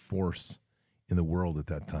greatest force in the world at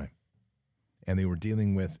that time. And they were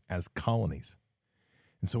dealing with as colonies.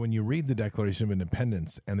 And so when you read the Declaration of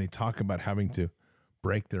Independence and they talk about having to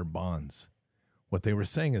break their bonds, what they were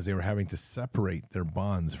saying is they were having to separate their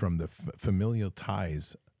bonds from the familial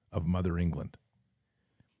ties of Mother England.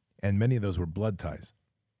 And many of those were blood ties.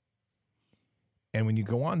 And when you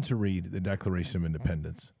go on to read the Declaration of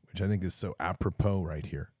Independence, which I think is so apropos right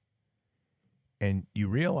here, and you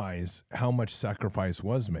realize how much sacrifice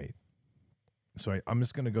was made. So I'm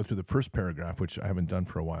just going to go through the first paragraph, which I haven't done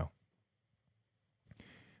for a while.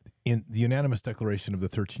 In the unanimous declaration of the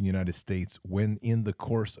 13 United States, when in the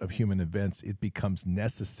course of human events it becomes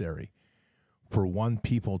necessary for one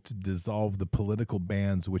people to dissolve the political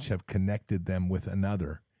bands which have connected them with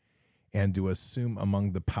another, and to assume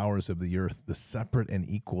among the powers of the earth the separate and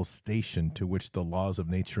equal station to which the laws of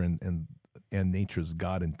nature and nature's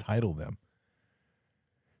God entitle them.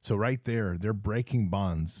 So right there, they're breaking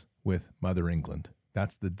bonds with Mother England.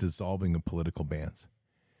 That's the dissolving of political bands.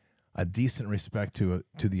 A decent respect to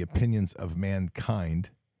the opinions of mankind,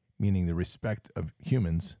 meaning the respect of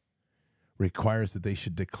humans, requires that they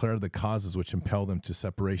should declare the causes which impel them to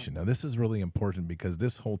separation. Now, this is really important because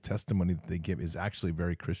this whole testimony that they give is actually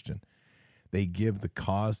very Christian. They give the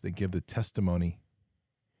cause, they give the testimony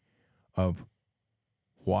of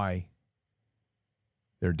why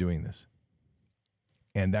they're doing this.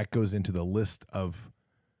 And that goes into the list of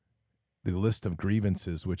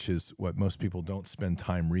grievances, which is what most people don't spend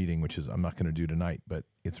time reading, which is I'm not going to do tonight, but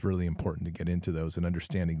it's really important to get into those and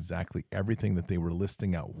understand exactly everything that they were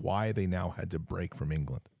listing out, why they now had to break from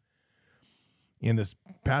England. In this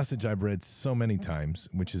passage I've read so many times,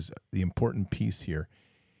 which is the important piece here,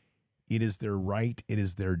 it is their right, it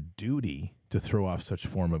is their duty to throw off such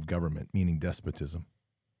form of government, meaning despotism.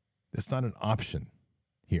 It's not an option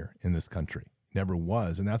here in this country. never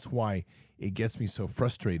was. And that's why it gets me so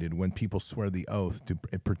frustrated when people swear the oath to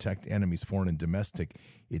protect enemies, foreign and domestic.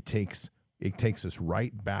 It takes us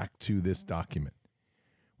right back to this document,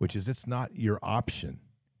 which is it's not your option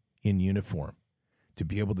in uniform to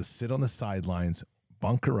be able to sit on the sidelines,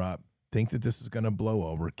 bunker up, think that this is going to blow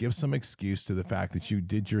over, give some excuse to the fact that you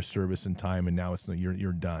did your service in time and now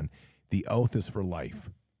you're done. The oath is for life.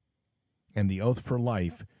 And the oath for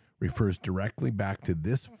life refers directly back to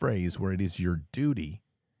this phrase where it is your duty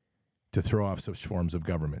to throw off such forms of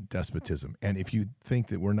government, despotism. And if you think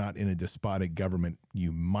that we're not in a despotic government,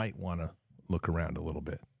 you might want to look around a little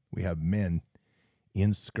bit. We have men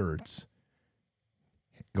in skirts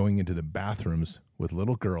going into the bathrooms with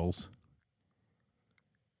little girls,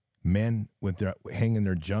 men hanging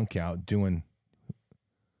their junk out, doing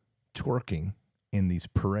twerking in these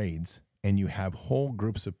parades, and you have whole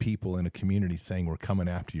groups of people in a community saying we're coming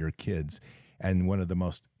after your kids. And one of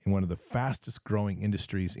the fastest growing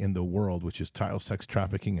industries in the world, which is child sex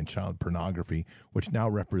trafficking and child pornography, which now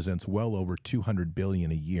represents well over $200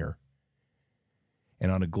 billion a year.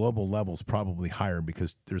 And on a global level is probably higher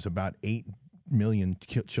because there's about 8 million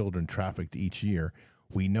children trafficked each year.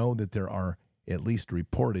 We know that there are at least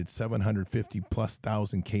reported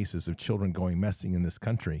 750,000+ cases of children going missing in this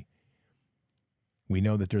country. We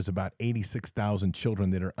know that there's about 86,000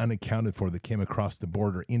 children that are unaccounted for that came across the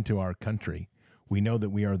border into our country. We know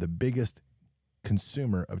that we are the biggest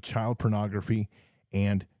consumer of child pornography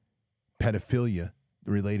and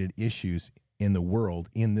pedophilia-related issues in the world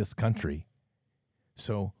in this country.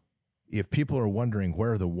 So if people are wondering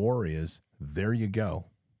where the war is, there you go.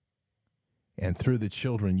 And through the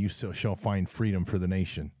children you shall find freedom for the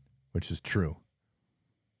nation, which is true.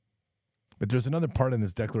 But there's another part in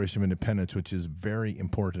this Declaration of Independence which is very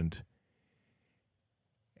important,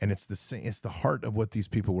 and it's the heart of what these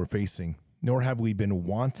people were facing. Nor have we been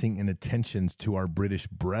wanting in attentions to our British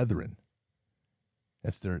brethren.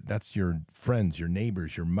 That's your friends, your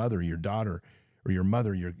neighbors, your mother, your daughter, or your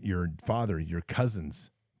mother, your father, your cousins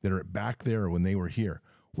that are back there when they were here.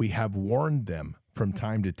 We have warned them from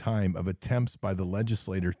time to time of attempts by the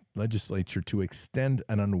legislature to extend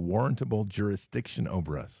an unwarrantable jurisdiction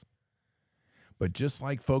over us. But just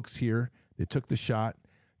like folks here that took the shot,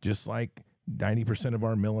 just like 90% of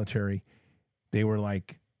our military, they were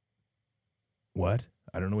like, what?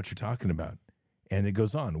 I don't know what you're talking about. And it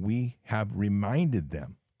goes on. We have reminded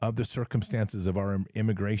them of the circumstances of our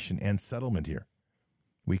immigration and settlement here.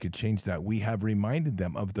 We could change that. We have reminded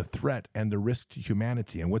them of the threat and the risk to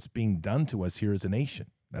humanity and what's being done to us here as a nation.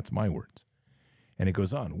 That's my words. And it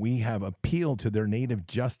goes on. We have appealed to their native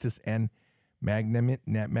justice and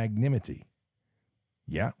magnanimity.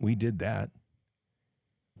 Yeah, we did that,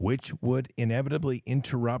 which would inevitably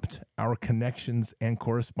interrupt our connections and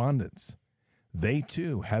correspondence. They,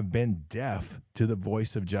 too, have been deaf to the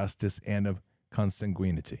voice of justice and of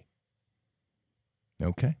consanguinity.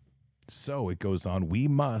 Okay? So it goes on, we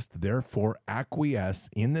must therefore acquiesce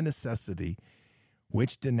in the necessity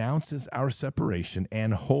which denounces our separation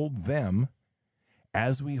and hold them,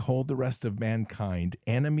 as we hold the rest of mankind,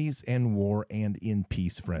 enemies in war and in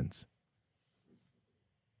peace, friends.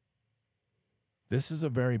 This is a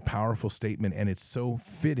very powerful statement, and it's so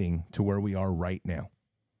fitting to where we are right now.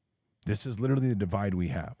 This is literally the divide we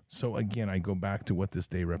have. So again, I go back to what this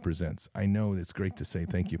day represents. I know it's great to say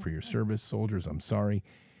thank you for your service, soldiers. I'm sorry.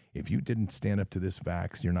 If you didn't stand up to this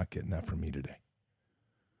vax, you're not getting that from me today.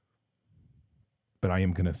 But I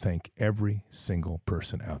am going to thank every single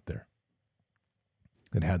person out there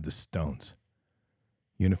that had the stones,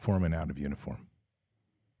 uniform and out of uniform,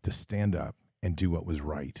 to stand up and do what was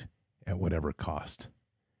right at whatever cost.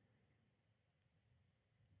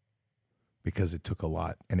 Because it took a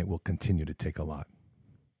lot, and it will continue to take a lot.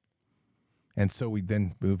 And so we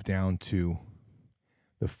then move down to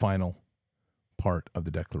the final part of the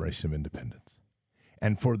Declaration of Independence.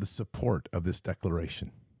 And for the support of this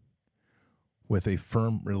declaration, with a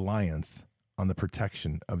firm reliance on the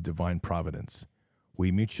protection of divine providence,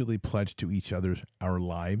 we mutually pledge to each other our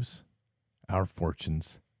lives, our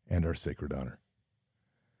fortunes, and our sacred honor.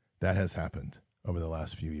 That has happened over the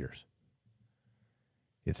last few years.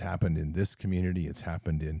 It's happened in this community. It's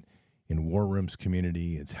happened in War Room's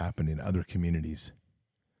community. It's happened in other communities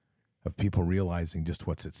of people realizing just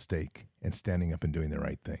what's at stake and standing up and doing the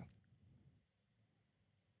right thing.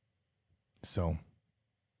 So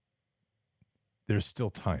there's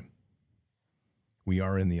still time. We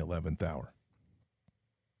are in the 11th hour.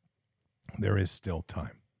 There is still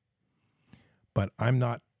time. But I'm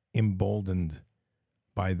not emboldened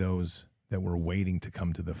by those that were waiting to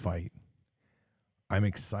come to the fight. I'm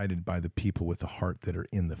excited by the people with the heart that are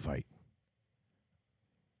in the fight.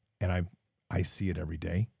 And I see it every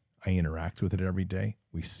day. I interact with it every day.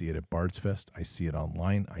 We see it at Bards Fest. I see it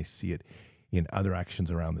online. I see it in other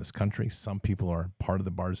actions around this country. Some people are part of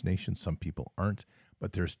the Bards Nation. Some people aren't.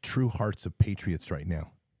 But there's true hearts of patriots right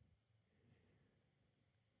now.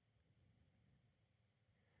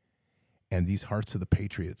 And these hearts of the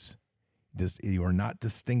patriots, you are not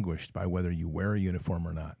distinguished by whether you wear a uniform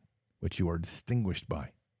or not. What you are distinguished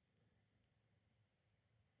by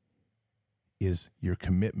is your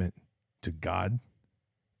commitment to God,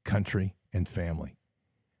 country, and family,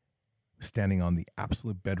 standing on the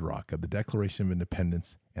absolute bedrock of the Declaration of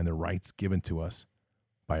Independence and the rights given to us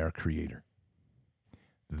by our Creator.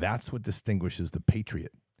 That's what distinguishes the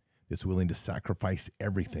patriot that's willing to sacrifice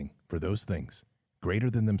everything for those things greater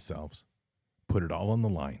than themselves, put it all on the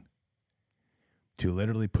line, to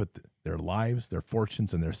literally put their lives, their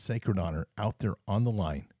fortunes, and their sacred honor out there on the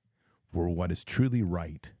line for what is truly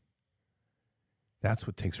right. That's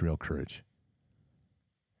what takes real courage.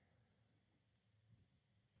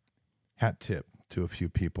 Hat tip to a few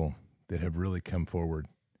people that have really come forward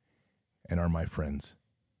and are my friends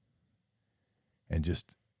and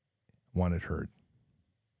just want it heard.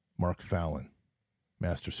 Mark Fallon,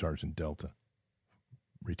 Master Sergeant Delta,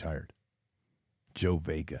 retired. Joe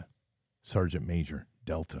Vega, Sergeant Major,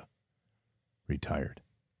 Delta, retired.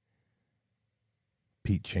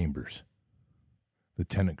 Pete Chambers,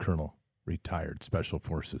 Lieutenant Colonel, retired, Special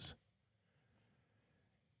Forces.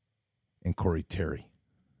 And Corey Terry.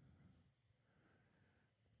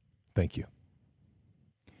 Thank you.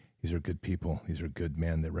 These are good people. These are good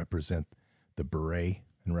men that represent the beret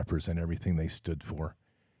and represent everything they stood for.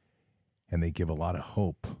 And they give a lot of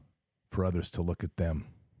hope for others to look at them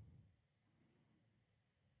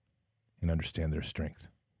and understand their strength.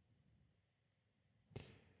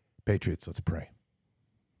 Patriots, let's pray.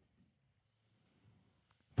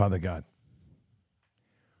 Father God,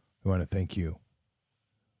 we want to thank you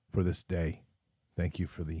for this day. Thank you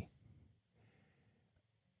for the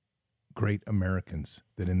great Americans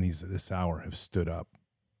that in this hour have stood up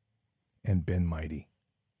and been mighty.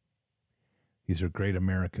 These are great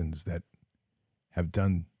Americans that have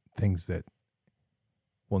done things that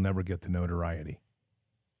will never get the notoriety.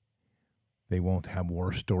 They won't have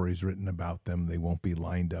war stories written about them. They won't be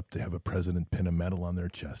lined up to have a president pin a medal on their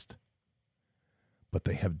chest. But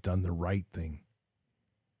they have done the right thing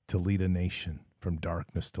to lead a nation from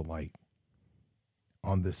darkness to light.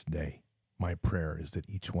 On this day, my prayer is that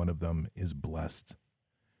each one of them is blessed.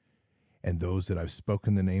 And those that I've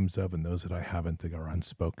spoken the names of and those that I haven't that are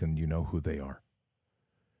unspoken, you know who they are.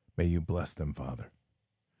 May you bless them, Father.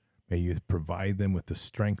 May you provide them with the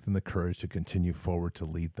strength and the courage to continue forward to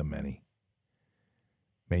lead the many.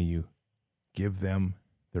 May you give them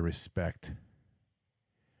the respect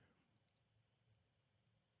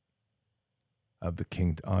of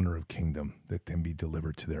the honor of kingdom that can be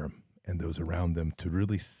delivered to them and those around them to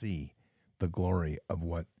really see the glory of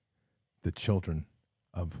what the children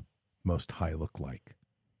of Most High look like.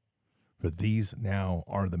 For these now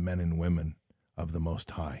are the men and women of the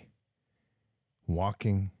Most High,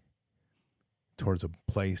 walking towards a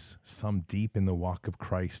place, some deep in the walk of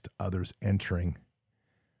Christ, others entering,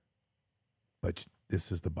 but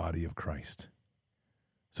this is the body of Christ.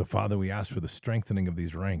 So, Father, we ask for the strengthening of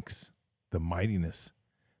these ranks, the mightiness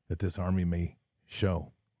that this army may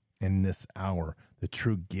show. In this hour, the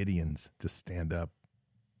true Gideons to stand up,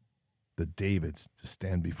 the Davids to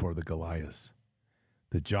stand before the Goliaths,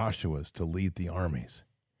 the Joshuas to lead the armies,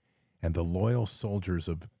 and the loyal soldiers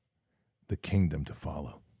of the kingdom to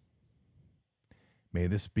follow. May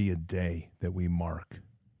this be a day that we mark,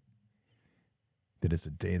 that it's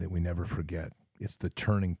a day that we never forget. It's the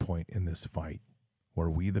turning point in this fight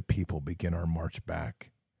where we, the people, begin our march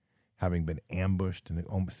back, having been ambushed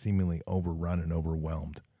and seemingly overrun and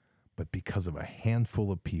overwhelmed. But because of a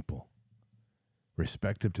handful of people,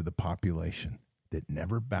 respective to the population, that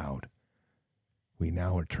never bowed, we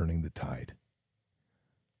now are turning the tide.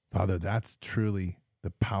 Father, that's truly the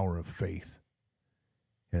power of faith.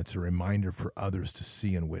 And it's a reminder for others to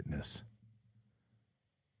see and witness.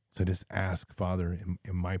 So just ask, Father,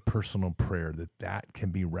 in my personal prayer, that can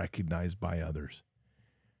be recognized by others,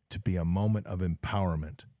 to be a moment of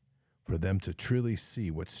empowerment for them to truly see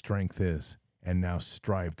what strength is and now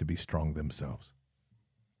strive to be strong themselves.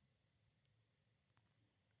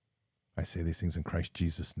 I say these things in Christ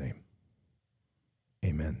Jesus' name.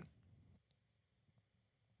 Amen.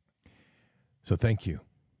 So thank you,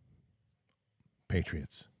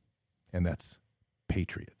 Patriots. And that's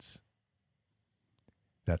Patriots.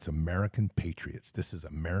 That's American Patriots. This is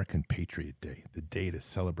American Patriot Day, the day to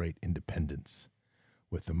celebrate independence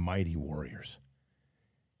with the mighty warriors.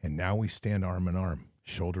 And now we stand arm in arm,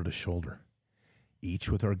 shoulder to shoulder, each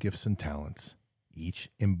with our gifts and talents, each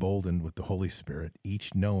emboldened with the Holy Spirit,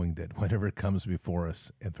 each knowing that whatever comes before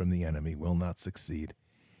us and from the enemy will not succeed,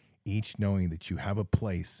 each knowing that you have a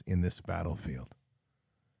place in this battlefield.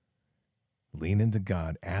 Lean into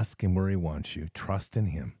God, ask him where he wants you, trust in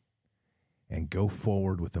him, and go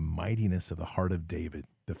forward with the mightiness of the heart of David,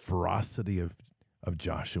 the ferocity of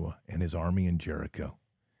Joshua and his army in Jericho,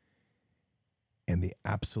 and the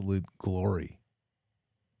absolute glory,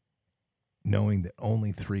 knowing that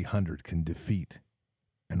only 300 can defeat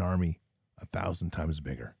an army 1,000 times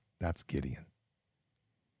bigger. That's Gideon.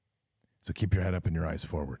 So keep your head up and your eyes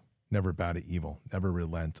forward. Never bow to evil. Never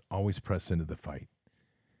relent. Always press into the fight.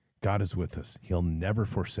 God is with us. He'll never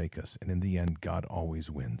forsake us. And in the end, God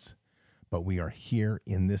always wins. But we are here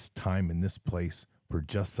in this time, in this place, for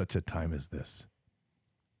just such a time as this.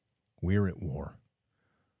 We're at war.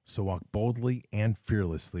 So walk boldly and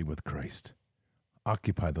fearlessly with Christ.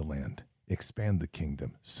 Occupy the land. Expand the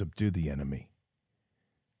kingdom. Subdue the enemy.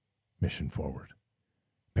 Mission forward.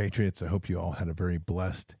 Patriots, I hope you all had a very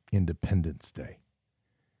blessed Independence Day.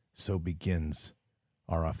 So begins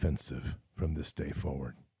our offensive from this day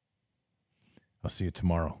forward. I'll see you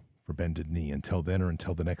tomorrow for Bended Knee. Until then or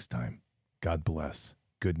until the next time, God bless.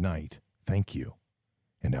 Good night. Thank you.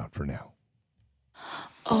 And out for now.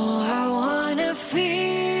 Oh, I wanna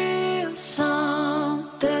feel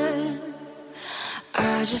something.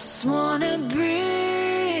 I just wanna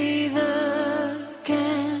breathe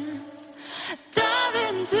again. Dive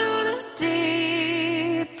into the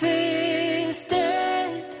deepest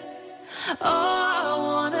end. Oh, I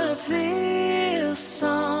wanna feel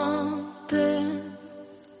something.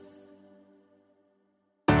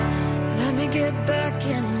 Let me get back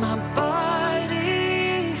in my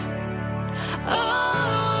body. Oh,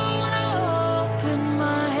 I wanna open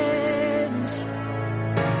my hands.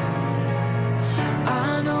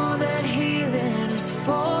 I know that healing is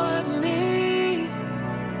for me.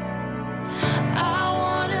 I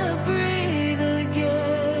wanna breathe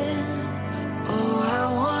again. Oh, I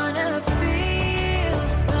wanna feel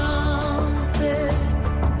something.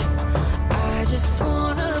 I just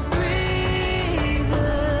wanna breathe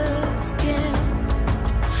again.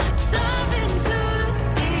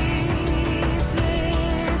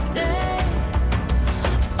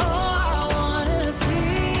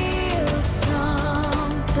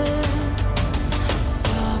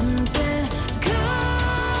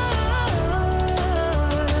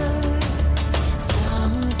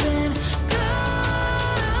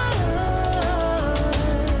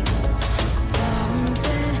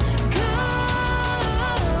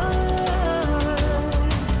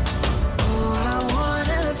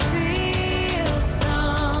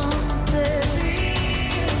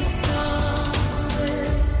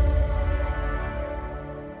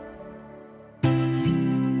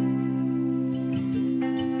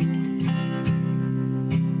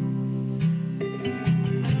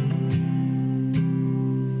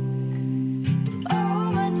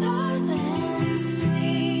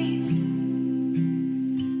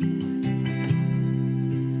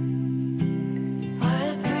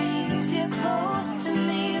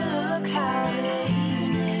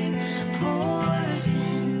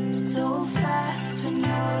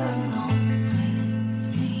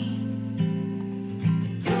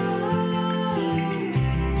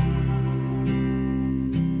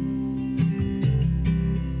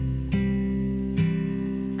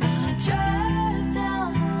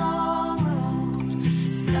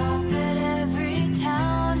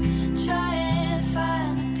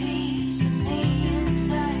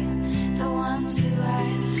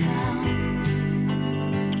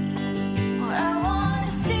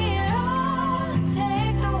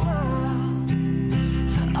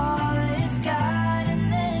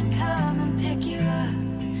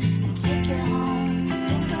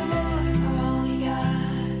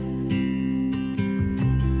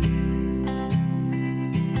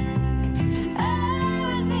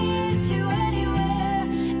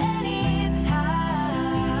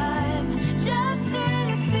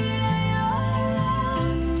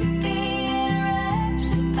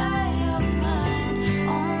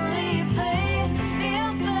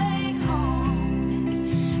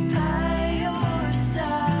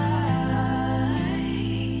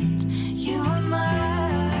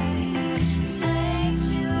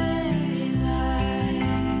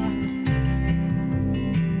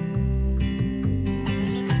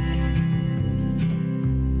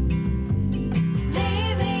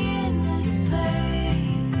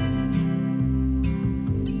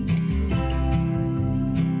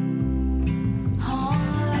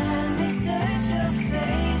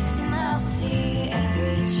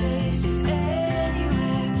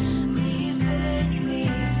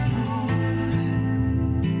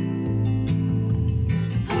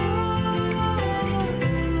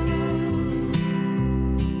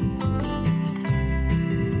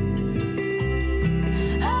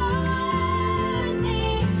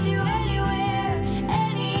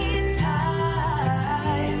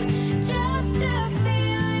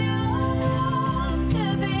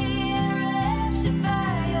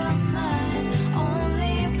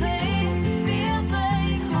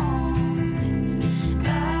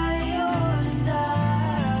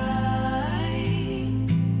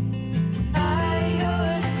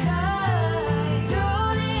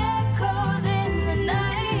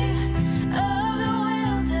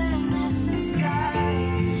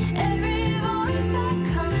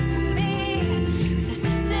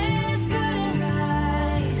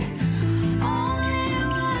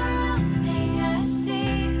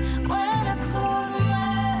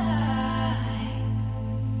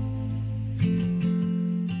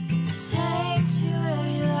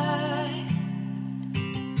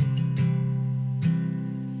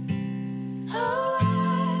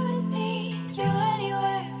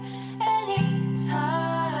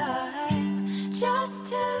 lost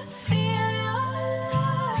to